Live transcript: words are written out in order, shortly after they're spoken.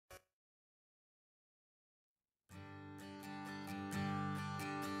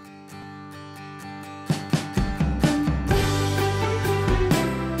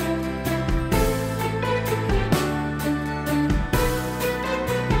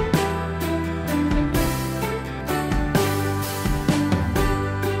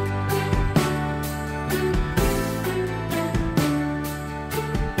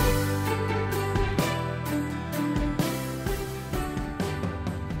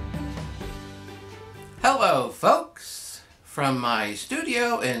Hello, folks, from my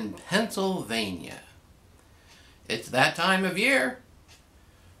studio in Pennsylvania. It's that time of year.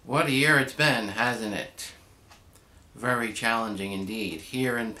 What a year it's been, hasn't it? Very challenging indeed.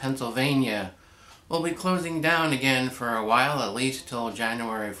 Here in Pennsylvania, we'll be closing down again for a while, at least till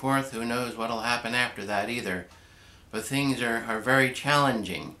January 4th. Who knows what'll happen after that either. But things are very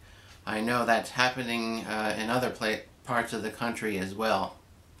challenging. I know that's happening in other parts of the country as well.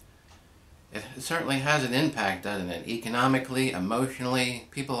 It certainly has an impact, doesn't it? Economically, emotionally,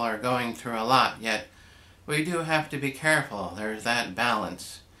 people are going through a lot, yet we do have to be careful. There's that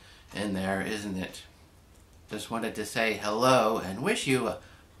balance in there, isn't it? Just wanted to say hello and wish you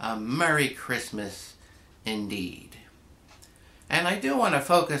a Merry Christmas indeed. And I do want to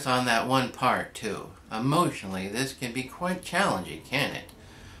focus on that one part too. Emotionally, this can be quite challenging, can't it?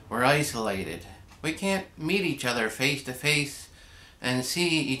 We're isolated. We can't meet each other face to face and see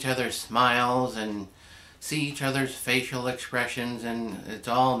each other's smiles and see each other's facial expressions, and it's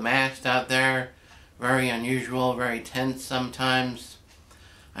all masked out there. Very unusual, very tense sometimes.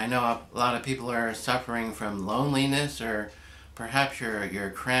 I know a lot of people are suffering from loneliness, or perhaps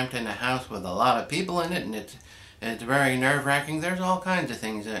you're cramped in a house with a lot of people in it, and it's very nerve-wracking. There's all kinds of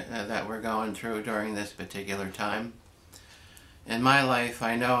things that we're going through during this particular time. In my life,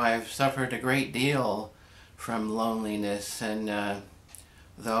 I know I've suffered a great deal from loneliness, and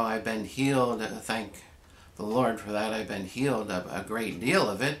though I've been healed, thank the Lord for that, I've been healed of a great deal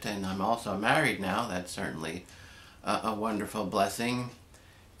of it, and I'm also married now. That's certainly a wonderful blessing.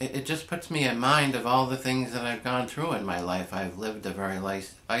 It just puts me in mind of all the things that I've gone through in my life. I've lived a very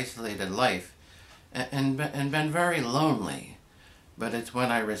isolated life and been very lonely. But it's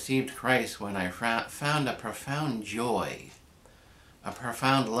when I received Christ when I found a profound joy, a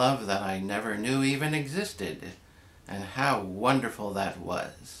profound love that I never knew even existed. And how wonderful that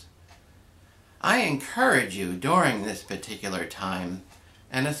was. I encourage you during this particular time,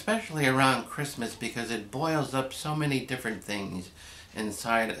 and especially around Christmas, because it boils up so many different things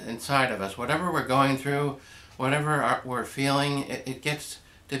inside of us. Whatever we're going through, whatever we're feeling, it gets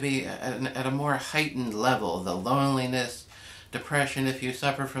to be at a more heightened level. The loneliness, depression, if you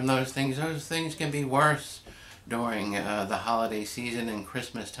suffer from those things can be worse during the holiday season and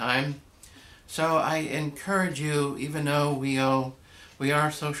Christmas time. So I encourage you, even though we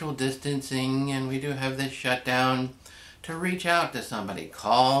are social distancing and we do have this shutdown, to reach out to somebody.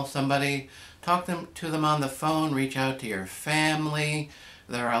 Call somebody, talk to them on the phone, reach out to your family.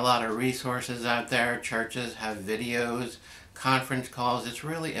 There are a lot of resources out there. Churches have videos, conference calls. It's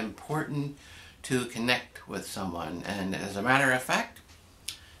really important to connect with someone. And as a matter of fact,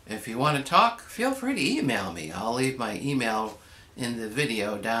 if you want to talk, feel free to email me. I'll leave my email in the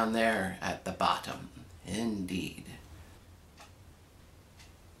video down there at the bottom. Indeed.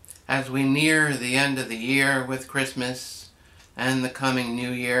 As we near the end of the year with Christmas and the coming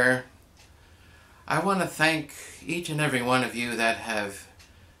New Year, I want to thank each and every one of you that have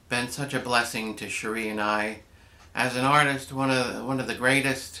been such a blessing to Cherie and I. As an artist, one of the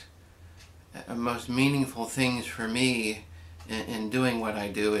greatest, most meaningful things for me in doing what I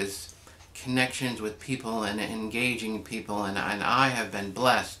do is connections with people and engaging people, and I have been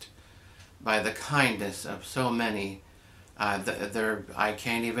blessed by the kindness of so many. I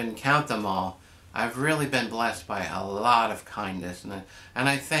can't even count them all. I've really been blessed by a lot of kindness, and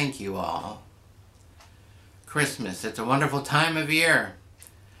I thank you all. Christmas, it's a wonderful time of year.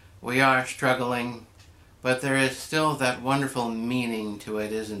 We are struggling, but there is still that wonderful meaning to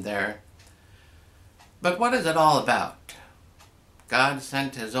it, isn't there? But what is it all about? God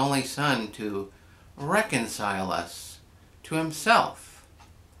sent His only Son to reconcile us to Himself.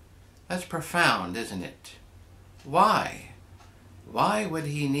 That's profound, isn't it? Why? Why would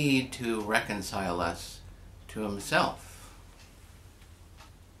He need to reconcile us to Himself?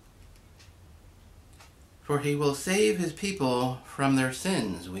 For He will save His people from their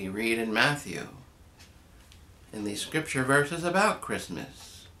sins, we read in Matthew, in these scripture verses about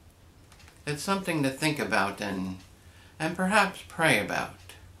Christmas. It's something to think about and perhaps pray about.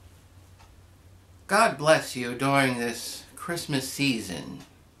 God bless you during this Christmas season.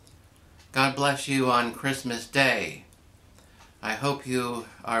 God bless you on Christmas Day. I hope you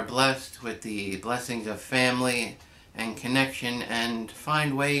are blessed with the blessings of family and connection, and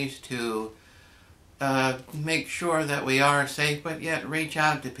find ways to make sure that we are safe, but yet reach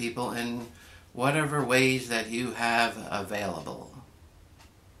out to people in whatever ways that you have available.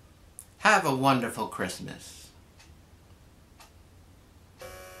 Have a wonderful Christmas.